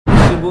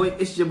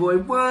it's your boy,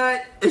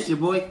 what? It's your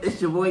boy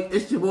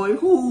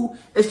who?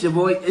 It's your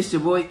boy,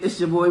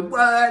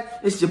 what?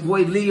 It's your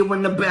boy Leo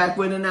in the back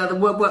with another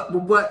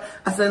what?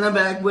 I said I'm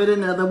back with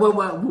another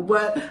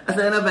what? I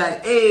said I'm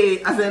back,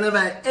 ayy, I said I'm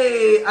back,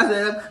 ayy,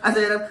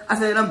 I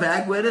said I'm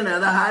back with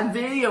another hot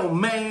video,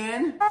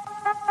 man.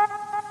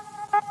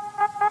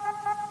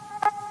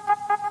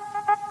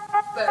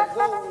 Back,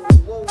 whoa,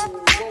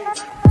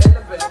 and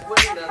I'm back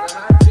with another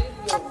hot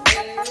video,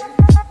 man.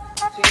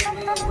 Team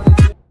Leo with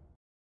it.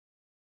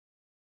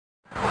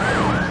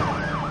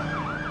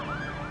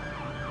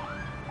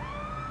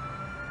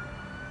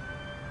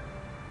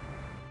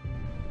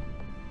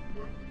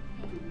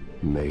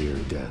 Mayor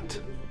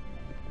Dent.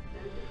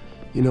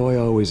 You know, I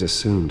always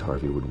assumed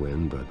Harvey would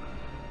win, but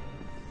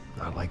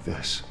not like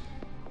this.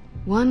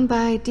 Won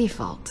by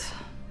default.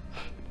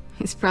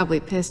 He's probably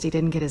pissed he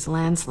didn't get his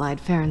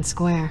landslide fair and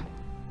square.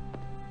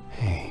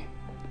 Hey,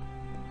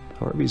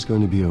 Harvey's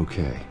going to be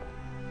okay.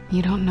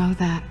 You don't know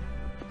that.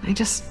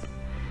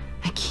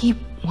 I keep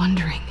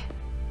wondering.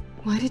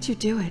 Why did you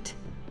do it?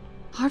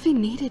 Harvey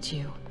needed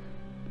you.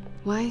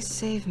 Why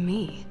save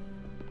me?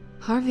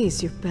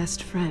 Harvey's your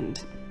best friend.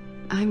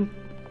 I'm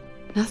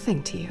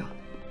nothing to you.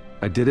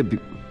 I did it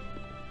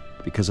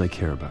because I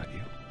care about you.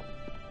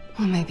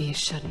 Well, maybe you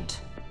shouldn't.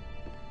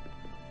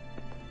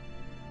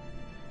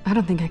 I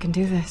don't think I can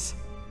do this.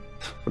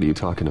 What are you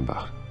talking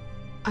about?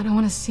 I don't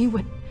want to see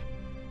what...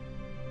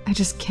 I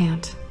just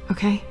can't,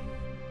 okay?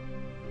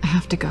 I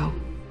have to go.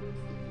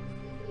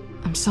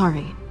 I'm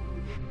sorry.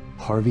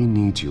 Harvey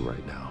needs you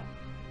right now.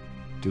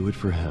 Do it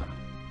for him.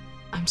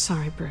 I'm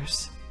sorry,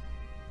 Bruce.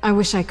 I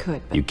wish I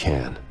could, but... You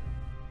can.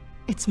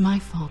 It's my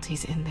fault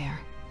he's in there.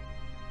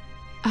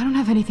 I don't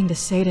have anything to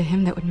say to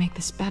him that would make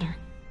this better.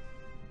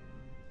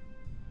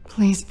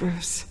 Please,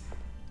 Bruce.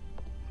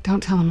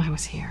 Don't tell him I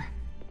was here.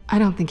 I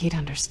don't think he'd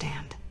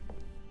understand.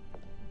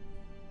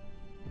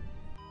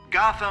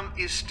 Gotham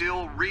is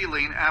still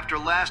reeling after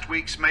last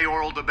week's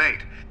mayoral debate.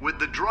 With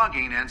the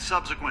drugging and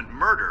subsequent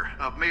murder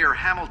of Mayor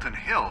Hamilton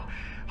Hill,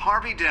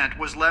 Harvey Dent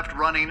was left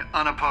running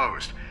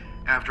unopposed.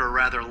 After a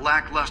rather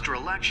lackluster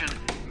election,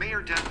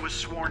 Mayor Dent was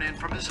sworn in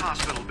from his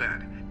hospital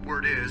bed.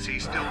 Word is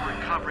he's still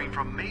recovering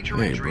from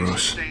major injuries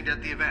sustained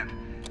at the event.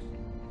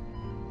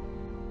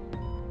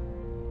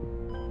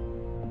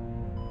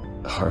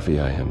 Harvey,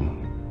 I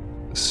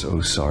am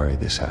so sorry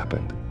this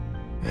happened.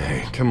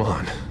 Hey, come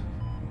on.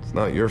 It's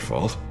not your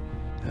fault.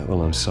 Yeah,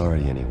 well, I'm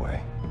sorry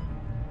anyway.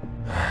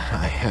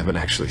 I haven't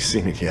actually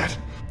seen it yet.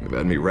 They've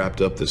had me wrapped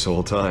up this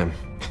whole time.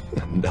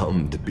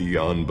 Numbed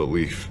beyond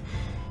belief.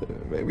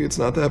 Maybe it's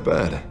not that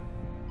bad.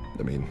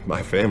 I mean,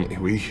 my family,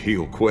 we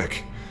heal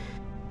quick.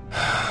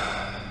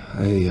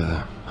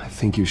 I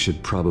think you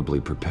should probably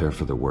prepare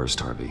for the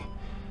worst, Harvey.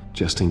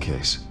 Just in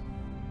case.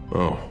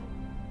 Oh.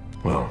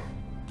 Well.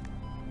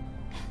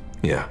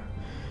 Yeah.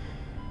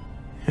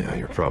 Yeah,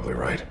 you're probably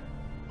right.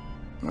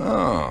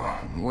 Oh,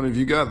 what have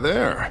you got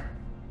there?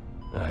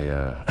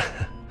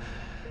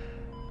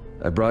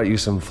 I brought you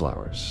some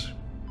flowers.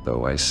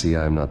 Though I see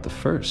I'm not the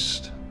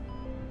first.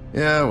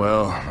 Yeah,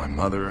 well, my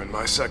mother and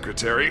my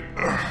secretary.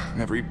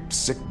 Every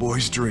sick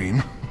boy's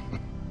dream.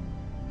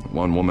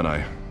 One woman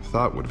I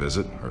thought would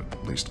visit, or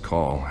at least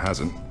call,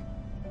 hasn't.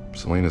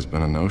 Selena's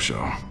been a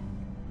no-show.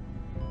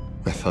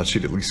 I thought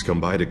she'd at least come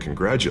by to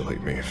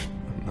congratulate me, if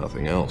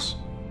nothing else.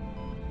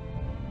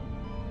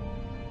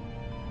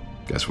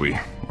 Guess we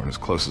weren't as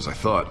close as I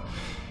thought.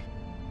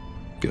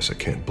 Guess I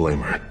can't blame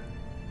her.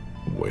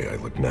 The way I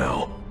look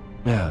now.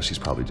 Yeah, she's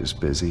probably just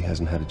busy,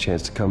 hasn't had a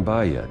chance to come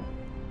by yet.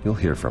 You'll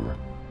hear from her.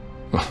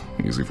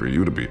 Easy for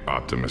you to be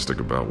optimistic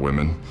about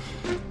women.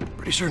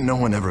 Pretty sure no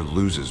one ever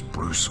loses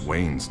Bruce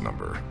Wayne's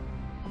number.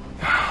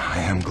 I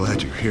am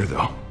glad you're here,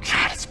 though.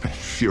 God, it's been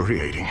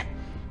infuriating.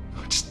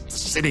 Just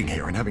sitting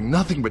here and having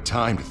nothing but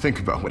time to think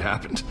about what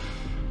happened.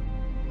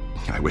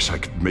 I wish I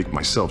could make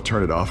myself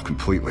turn it off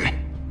completely.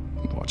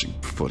 Watching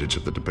footage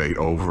of the debate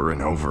over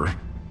and over.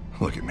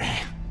 Look at me,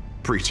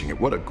 preaching it.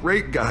 What a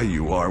great guy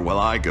you are, while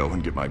I go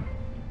and get my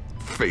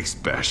face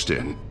bashed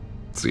in.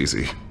 It's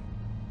easy.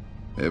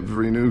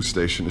 Every news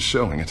station is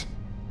showing it.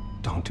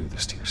 Don't do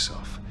this to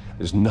yourself.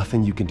 There's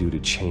nothing you can do to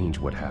change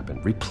what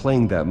happened.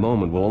 Replaying that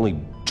moment will only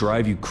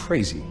drive you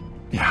crazy.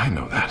 Yeah, I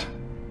know that.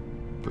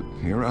 But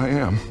here I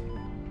am.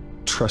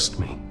 Trust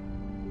me.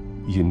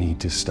 You need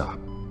to stop.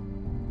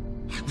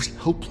 I was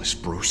helpless,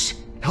 Bruce.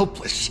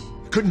 Helpless.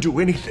 Couldn't do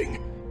anything.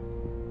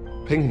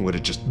 Penguin would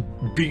have just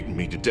beaten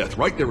me to death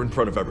right there in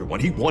front of everyone.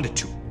 He wanted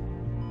to.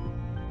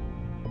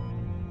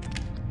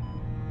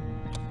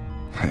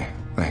 Hey,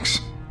 thanks.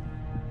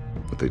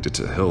 What they did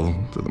to Hill,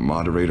 to the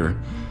moderator,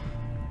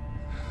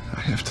 I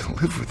have to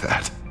live with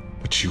that.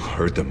 But you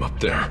heard them up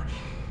there.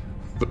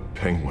 The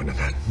Penguin and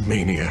that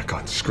maniac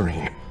on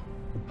screen.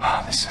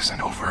 This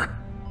isn't over.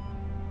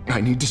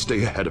 I need to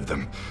stay ahead of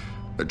them.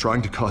 They're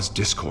trying to cause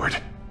discord.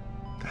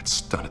 That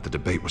stunt at the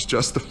debate was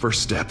just the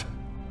first step.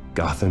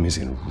 Gotham is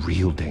in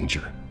real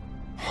danger.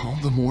 All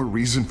the more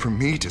reason for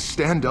me to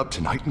stand up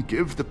tonight and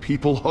give the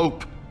people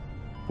hope.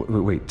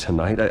 Wait,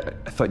 tonight?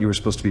 I thought you were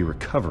supposed to be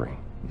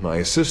recovering. My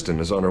assistant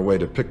is on her way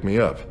to pick me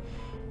up.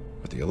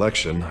 At the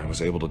election, I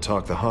was able to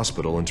talk the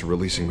hospital into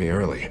releasing me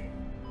early.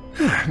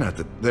 Not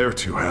that they're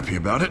too happy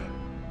about it.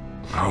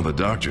 All the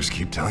doctors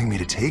keep telling me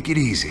to take it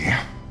easy.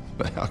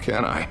 But how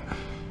can I?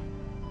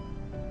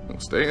 Well,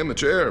 stay in the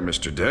chair,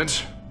 Mr.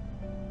 Dent.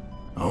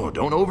 Oh,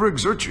 don't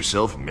overexert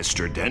yourself,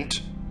 Mr.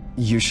 Dent.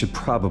 You should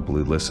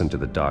probably listen to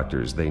the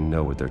doctors. They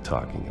know what they're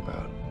talking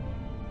about.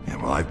 Yeah,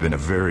 well, I've been a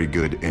very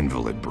good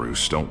invalid,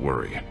 Bruce. Don't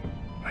worry.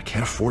 I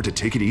can't afford to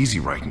take it easy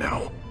right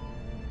now.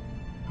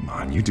 Come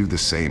on, you do the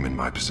same in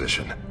my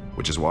position.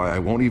 Which is why I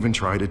won't even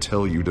try to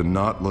tell you to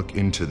not look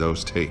into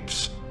those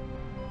tapes.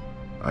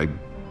 I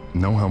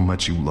know how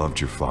much you loved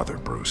your father,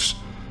 Bruce.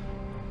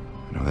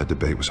 I know that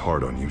debate was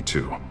hard on you,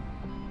 too.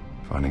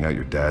 Finding out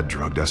your dad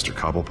drugged Esther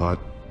Cobblepot,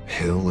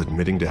 Hill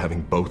admitting to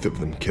having both of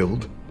them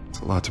killed. It's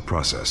a lot to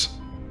process.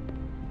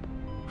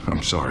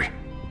 I'm sorry.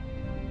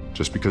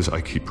 Just because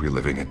I keep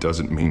reliving it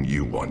doesn't mean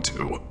you want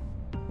to.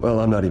 Well,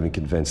 I'm not even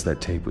convinced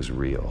that tape was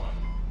real.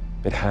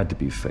 It had to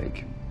be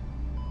fake.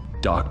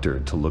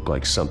 Doctored to look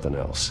like something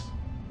else.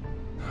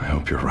 I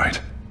hope you're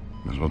right.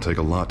 It will take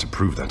a lot to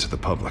prove that to the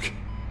public.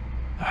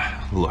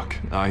 Look,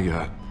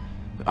 I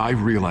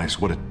realize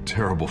what a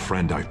terrible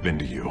friend I've been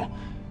to you.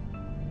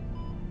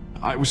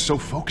 I was so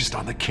focused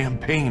on the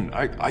campaign.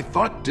 I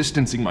thought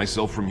distancing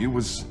myself from you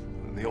was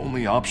the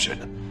only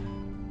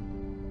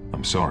option.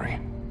 I'm sorry.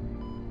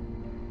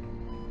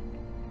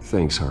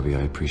 Thanks, Harvey.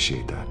 I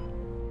appreciate that.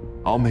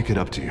 I'll make it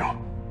up to you.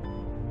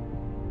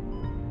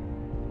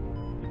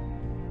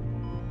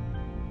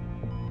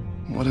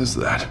 What is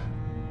that?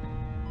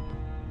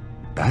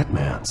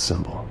 Batman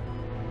symbol.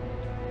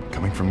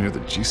 Coming from near the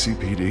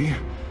GCPD?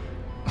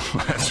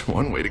 That's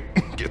one way to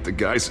get the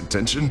guy's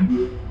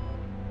attention.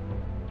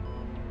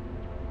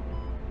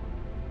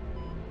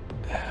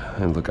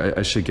 And look,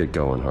 I should get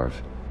going, Harv.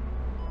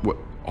 What,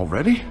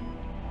 already?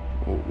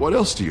 What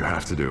else do you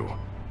have to do?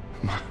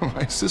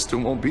 My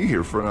assistant won't be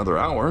here for another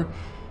hour.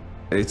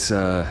 It's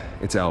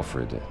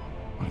Alfred.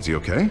 Is he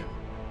okay?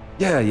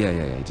 Yeah.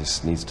 He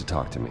just needs to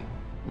talk to me.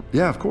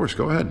 Yeah, of course,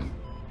 go ahead.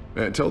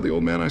 Tell the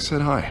old man I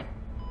said hi.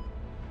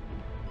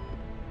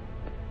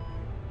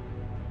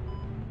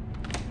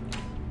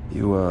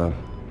 You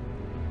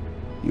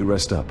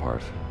rest up,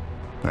 Harv.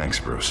 Thanks,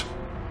 Bruce.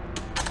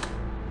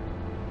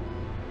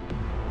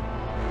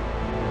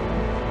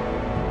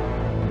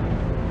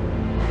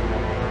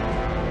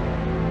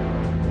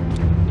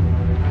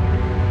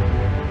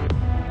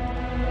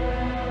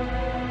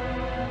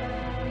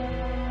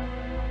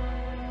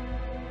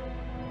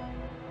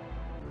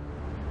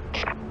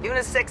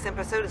 Unit 6 in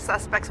pursuit of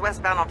suspects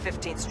westbound on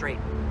 15th Street.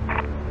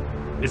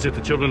 Is it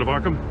the Children of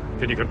Arkham?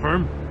 Can you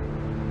confirm?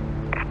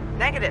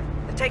 Negative.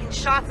 They're taking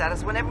shots at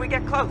us whenever we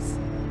get close.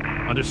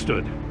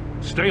 Understood.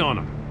 Stay on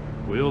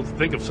them. We'll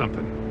think of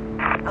something.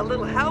 A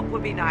little help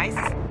would be nice.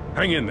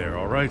 Hang in there,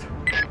 all right?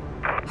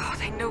 Oh,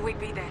 they knew we'd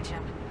be there,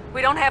 Jim.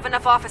 We don't have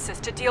enough officers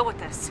to deal with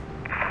this.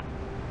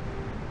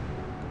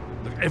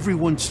 Look,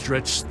 everyone's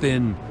stretched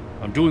thin.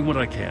 I'm doing what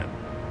I can.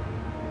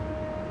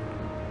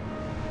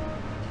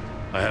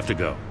 I have to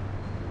go.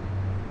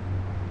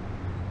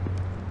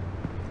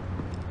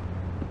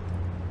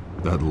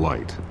 That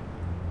light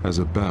has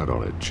a bat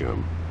on it,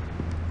 Jim.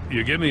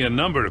 You give me a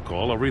number to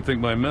call, I'll rethink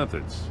my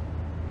methods.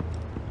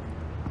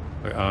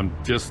 I'm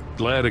just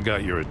glad it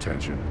got your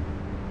attention.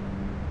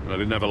 I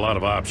didn't have a lot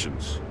of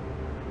options.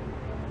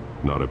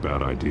 Not a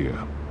bad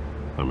idea.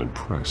 I'm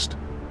impressed.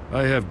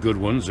 I have good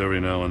ones every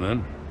now and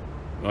then.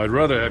 I'd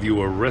rather have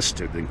you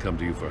arrested than come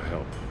to you for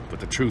help. But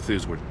the truth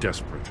is we're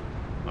desperate.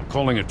 I'm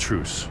calling a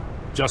truce.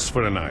 Just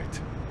for tonight.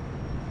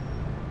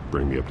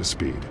 Bring me up to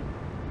speed.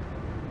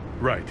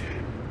 Right.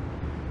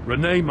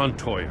 Renee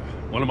Montoya,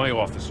 one of my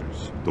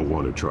officers. The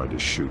one who tried to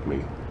shoot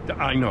me.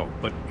 I know,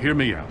 but hear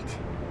me out.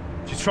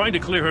 She's trying to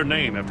clear her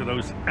name after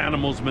those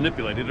animals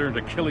manipulated her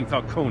into killing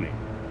Falcone.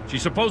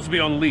 She's supposed to be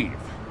on leave,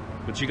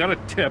 but she got a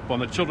tip on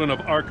the Children of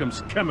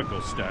Arkham's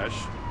chemical stash,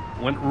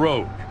 went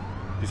rogue.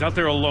 She's out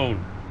there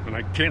alone, and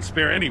I can't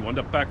spare anyone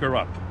to back her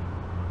up.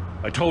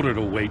 I told her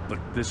to wait, but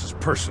this is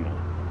personal.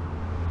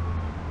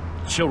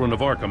 Children of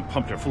Arkham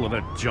pumped her full of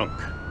that junk.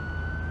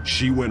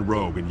 She went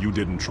rogue and you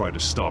didn't try to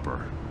stop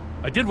her.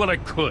 I did what I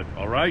could,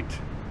 all right?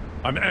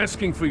 I'm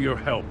asking for your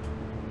help.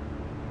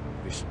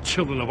 These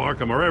Children of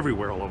Arkham are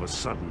everywhere all of a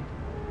sudden.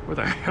 Where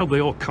the hell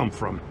they all come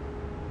from?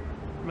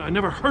 I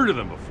never heard of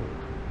them before.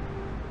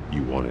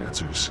 You want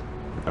answers?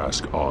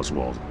 Ask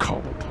Oswald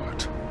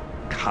Cobblepot.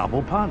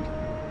 Cobblepot?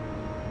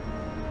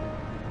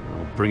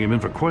 I'll bring him in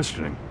for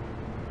questioning.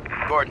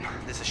 Gordon,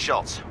 this is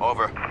Schultz.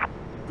 Over.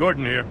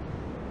 Gordon here.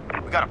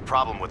 We got a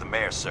problem with the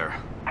mayor, sir.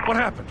 What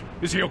happened?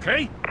 Is he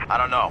okay? I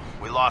don't know.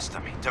 We lost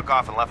him. He took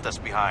off and left us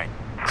behind.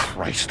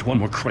 Christ, one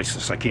more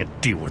crisis I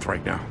can't deal with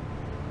right now.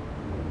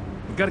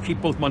 We've got to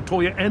keep both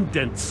Montoya and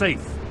Dent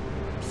safe.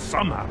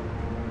 Somehow.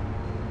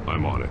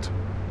 I'm on it.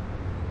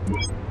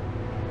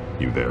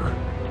 You there?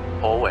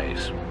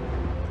 Always.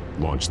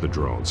 Launch the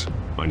drones.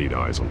 I need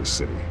eyes on the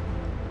city.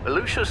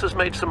 Lucius has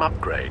made some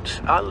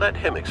upgrades. I'll let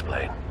him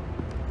explain.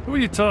 Who are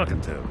you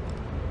talking to?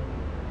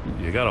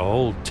 You got a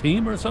whole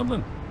team or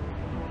something?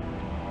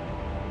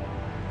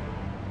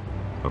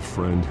 A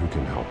friend who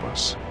can help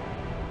us.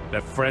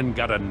 That friend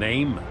got a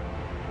name?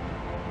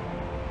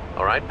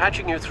 All right,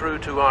 patching you through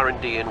to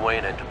R&D in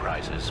Wayne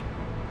Enterprises.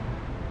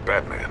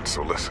 Batman,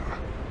 so listen.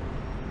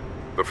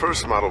 The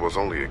first model was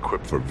only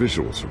equipped for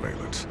visual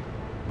surveillance,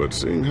 but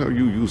seeing how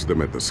you use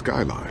them at the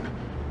Skyline,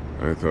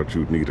 I thought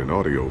you'd need an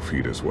audio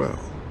feed as well.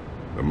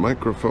 The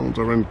microphones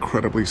are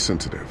incredibly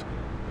sensitive.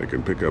 They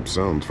can pick up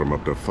sounds from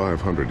up to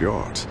 500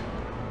 yards.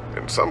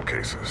 In some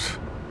cases,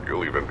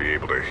 you'll even be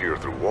able to hear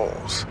through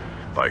walls,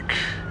 like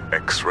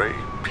X-ray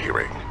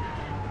peering.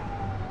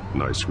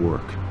 Nice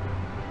work.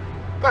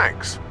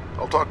 Thanks.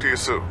 I'll talk to you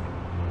soon.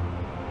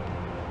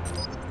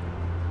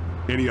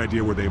 Any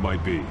idea where they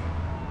might be?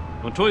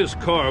 Montoya's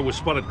car was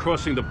spotted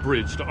crossing the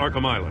bridge to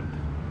Arkham Island.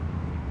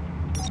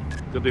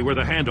 Could be where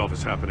the handoff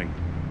is happening.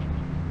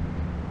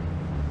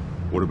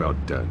 What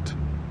about Dent?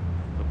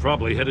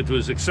 Probably headed to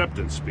his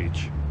acceptance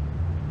speech.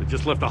 They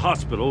just left the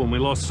hospital and we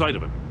lost sight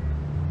of him.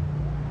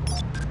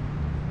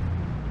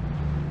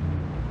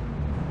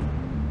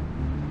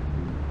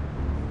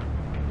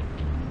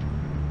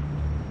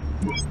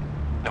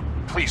 No,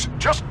 please,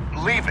 just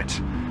leave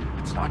it.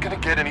 It's not gonna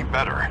get any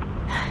better.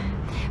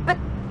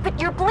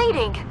 But you're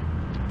bleeding.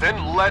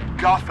 Then let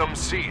Gotham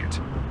see it.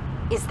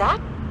 Is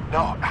that?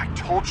 No, I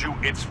told you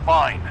it's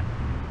fine.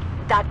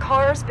 That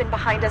car's been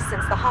behind us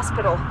since the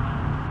hospital.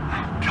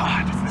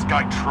 God, is this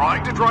guy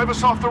trying to drive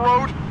us off the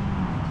road?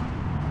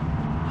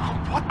 Oh,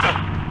 what the?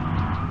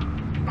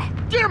 Oh,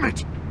 damn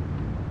it!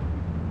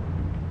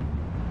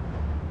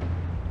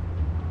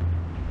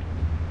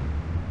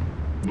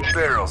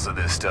 Barrels of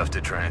this stuff to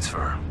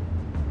transfer.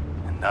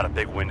 And not a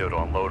big window to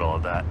unload all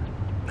of that.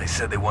 They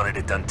said they wanted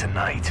it done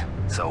tonight,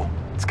 so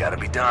it's gotta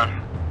be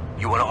done.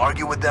 You wanna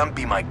argue with them?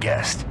 Be my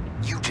guest.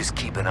 You just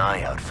keep an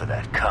eye out for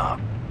that cop.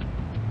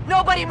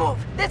 Nobody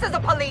move! This is the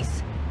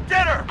police!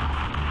 Get her!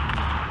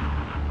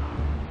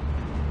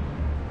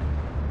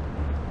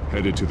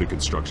 Headed to the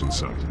construction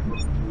site.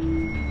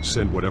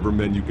 Send whatever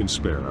men you can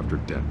spare after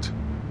Dent.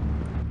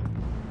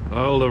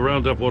 I'll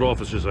round up what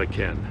officers I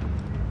can.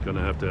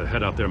 Gonna have to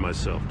head out there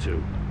myself,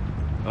 too.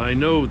 I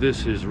know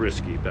this is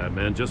risky,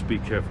 Batman. Just be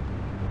careful.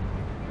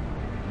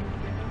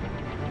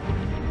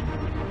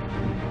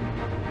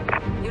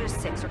 Unit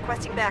 6,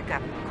 requesting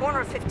backup. Corner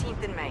of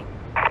 15th and Main.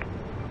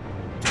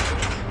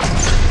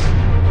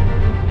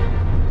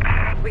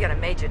 We got a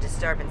major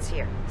disturbance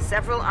here.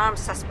 Several armed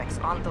suspects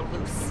on the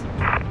loose.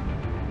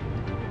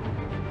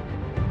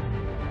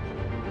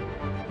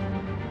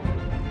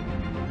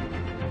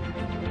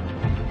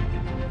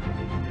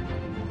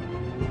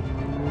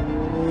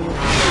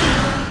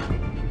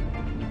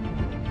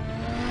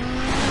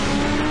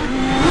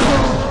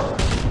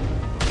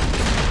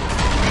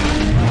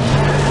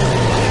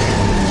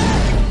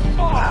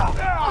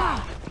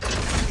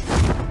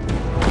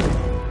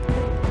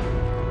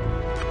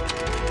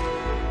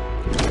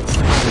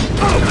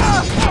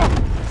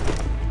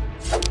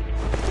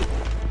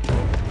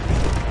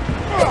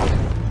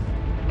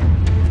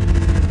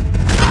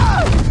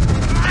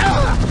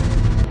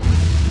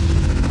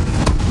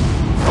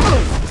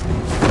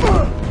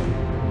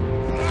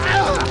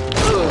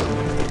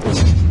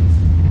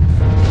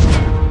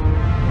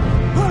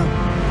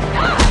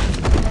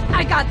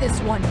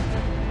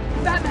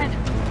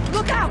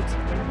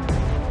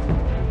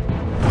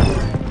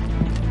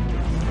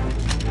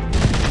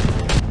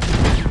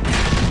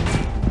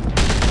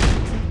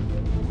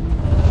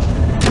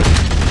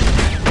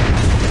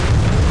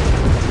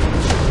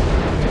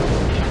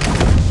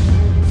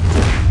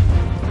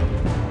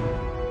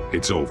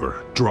 It's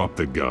over. Drop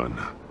the gun.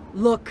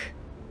 Look,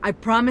 I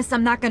promise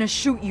I'm not gonna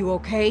shoot you,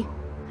 okay?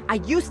 I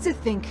used to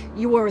think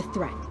you were a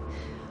threat,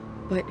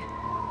 but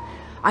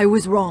I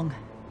was wrong.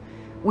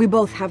 We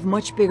both have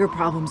much bigger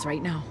problems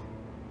right now.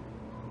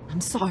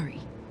 I'm sorry.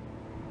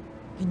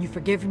 Can you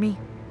forgive me?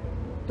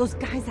 Those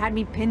guys had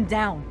me pinned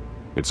down.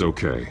 It's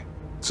okay.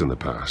 It's in the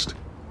past.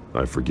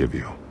 I forgive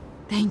you.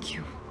 Thank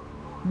you.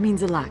 It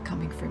means a lot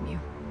coming from you.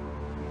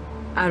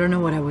 I don't know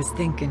what I was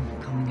thinking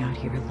coming out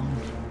here alone.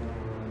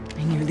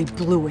 I nearly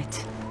blew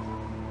it.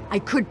 I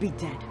could be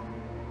dead.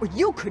 Or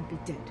you could be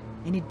dead,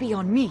 and it'd be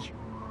on me.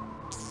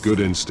 Good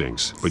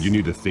instincts, but you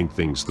need to think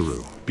things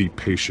through. Be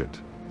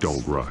patient.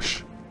 Don't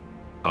rush.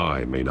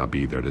 I may not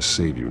be there to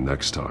save you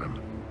next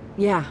time.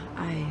 Yeah,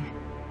 I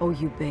owe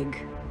you big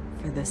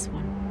for this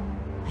one.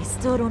 I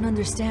still don't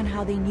understand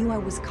how they knew I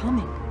was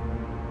coming.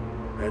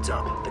 Heads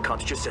up. The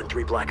cops just sent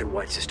 3 black and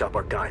whites to stop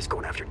our guys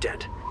going after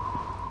Dent.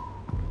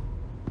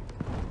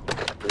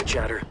 From the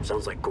chatter,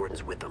 sounds like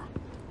Gordon's with them.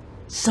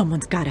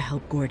 Someone's gotta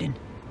help Gordon.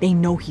 They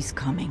know he's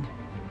coming.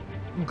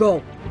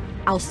 Go.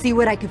 I'll see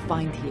what I can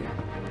find here.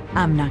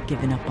 I'm not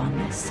giving up on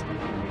this.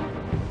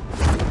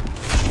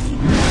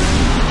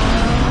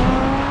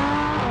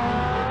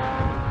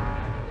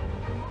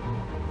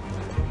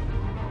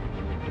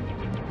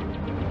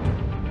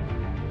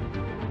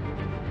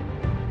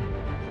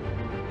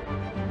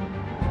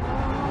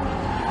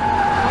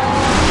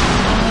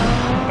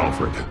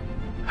 Alfred.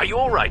 Are you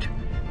all right?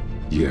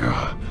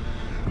 Yeah,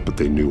 but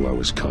they knew I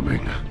was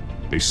coming.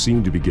 They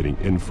seemed to be getting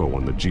info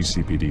on the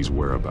GCPD's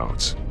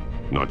whereabouts.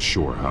 Not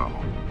sure how.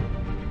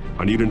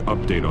 I need an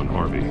update on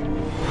Harvey.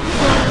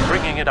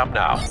 Bringing it up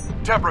now.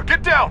 Deborah,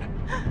 get down!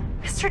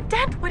 Mr.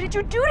 Dent, what did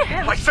you do to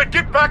him? I said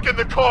get back in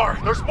the car!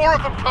 There's more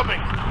of them coming!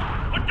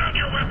 Put down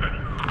your weapon!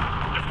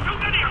 There's too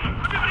many of them!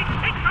 Everybody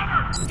take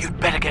cover! You'd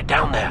better get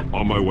down there.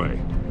 On my way.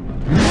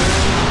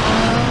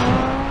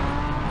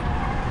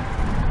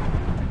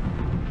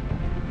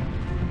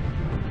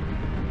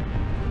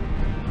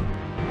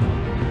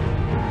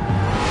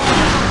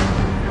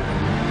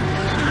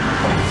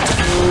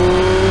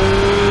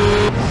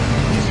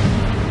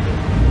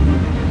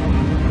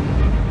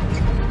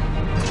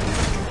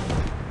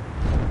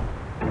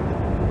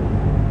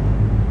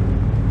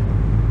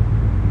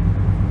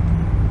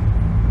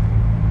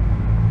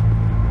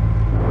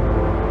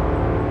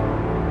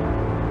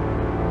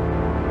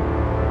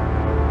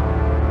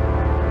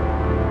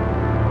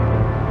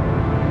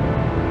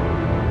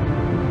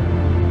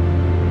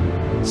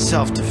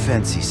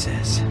 Self-defense, he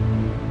says.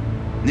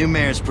 New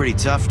mayor's pretty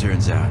tough,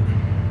 turns out.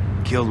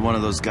 Killed one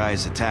of those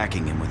guys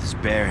attacking him with his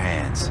bare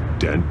hands.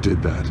 Dent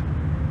did that?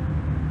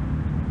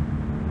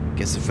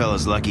 Guess the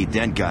fella's lucky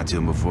Dent got to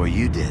him before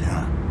you did,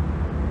 huh?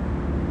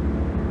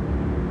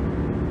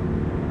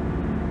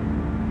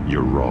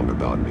 You're wrong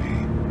about me.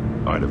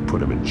 I'd have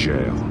put him in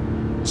jail.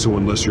 So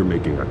unless you're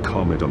making a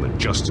comment on the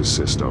justice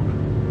system,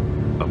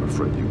 I'm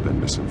afraid you've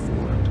been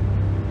misinformed.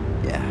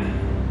 Yeah,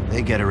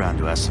 they get around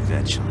to us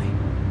eventually.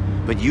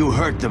 But you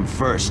hurt them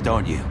first,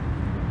 don't you?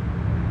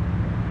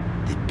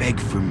 They beg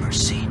for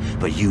mercy,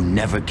 but you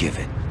never give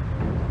it.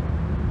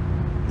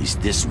 At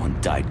least this one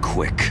died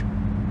quick.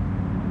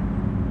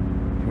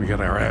 We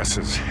got our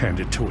asses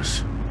handed to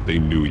us. They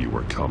knew you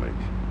were coming.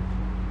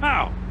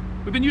 How?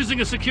 We've been using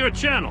a secure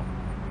channel.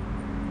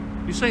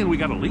 You saying we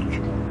got a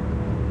leak?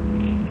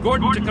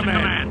 Gordon to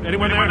command.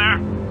 Anyone there?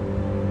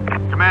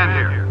 Command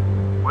here.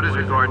 What is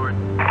it, Gordon?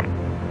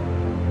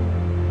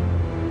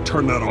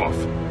 Turn that off.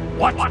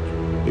 What?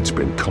 It's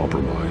been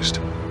compromised.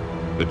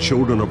 The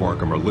children of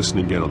Arkham are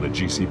listening in on the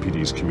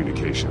GCPD's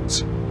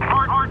communications.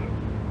 Gordon,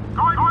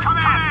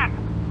 command!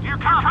 Do you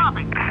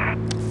copy?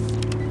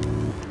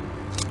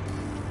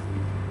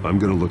 I'm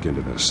gonna look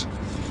into this.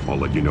 I'll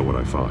let you know what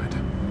I find.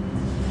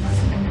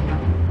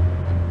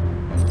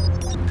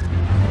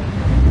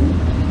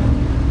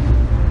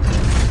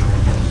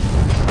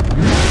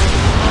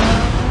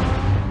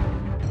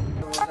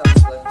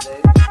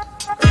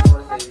 Have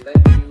a blessed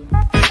day.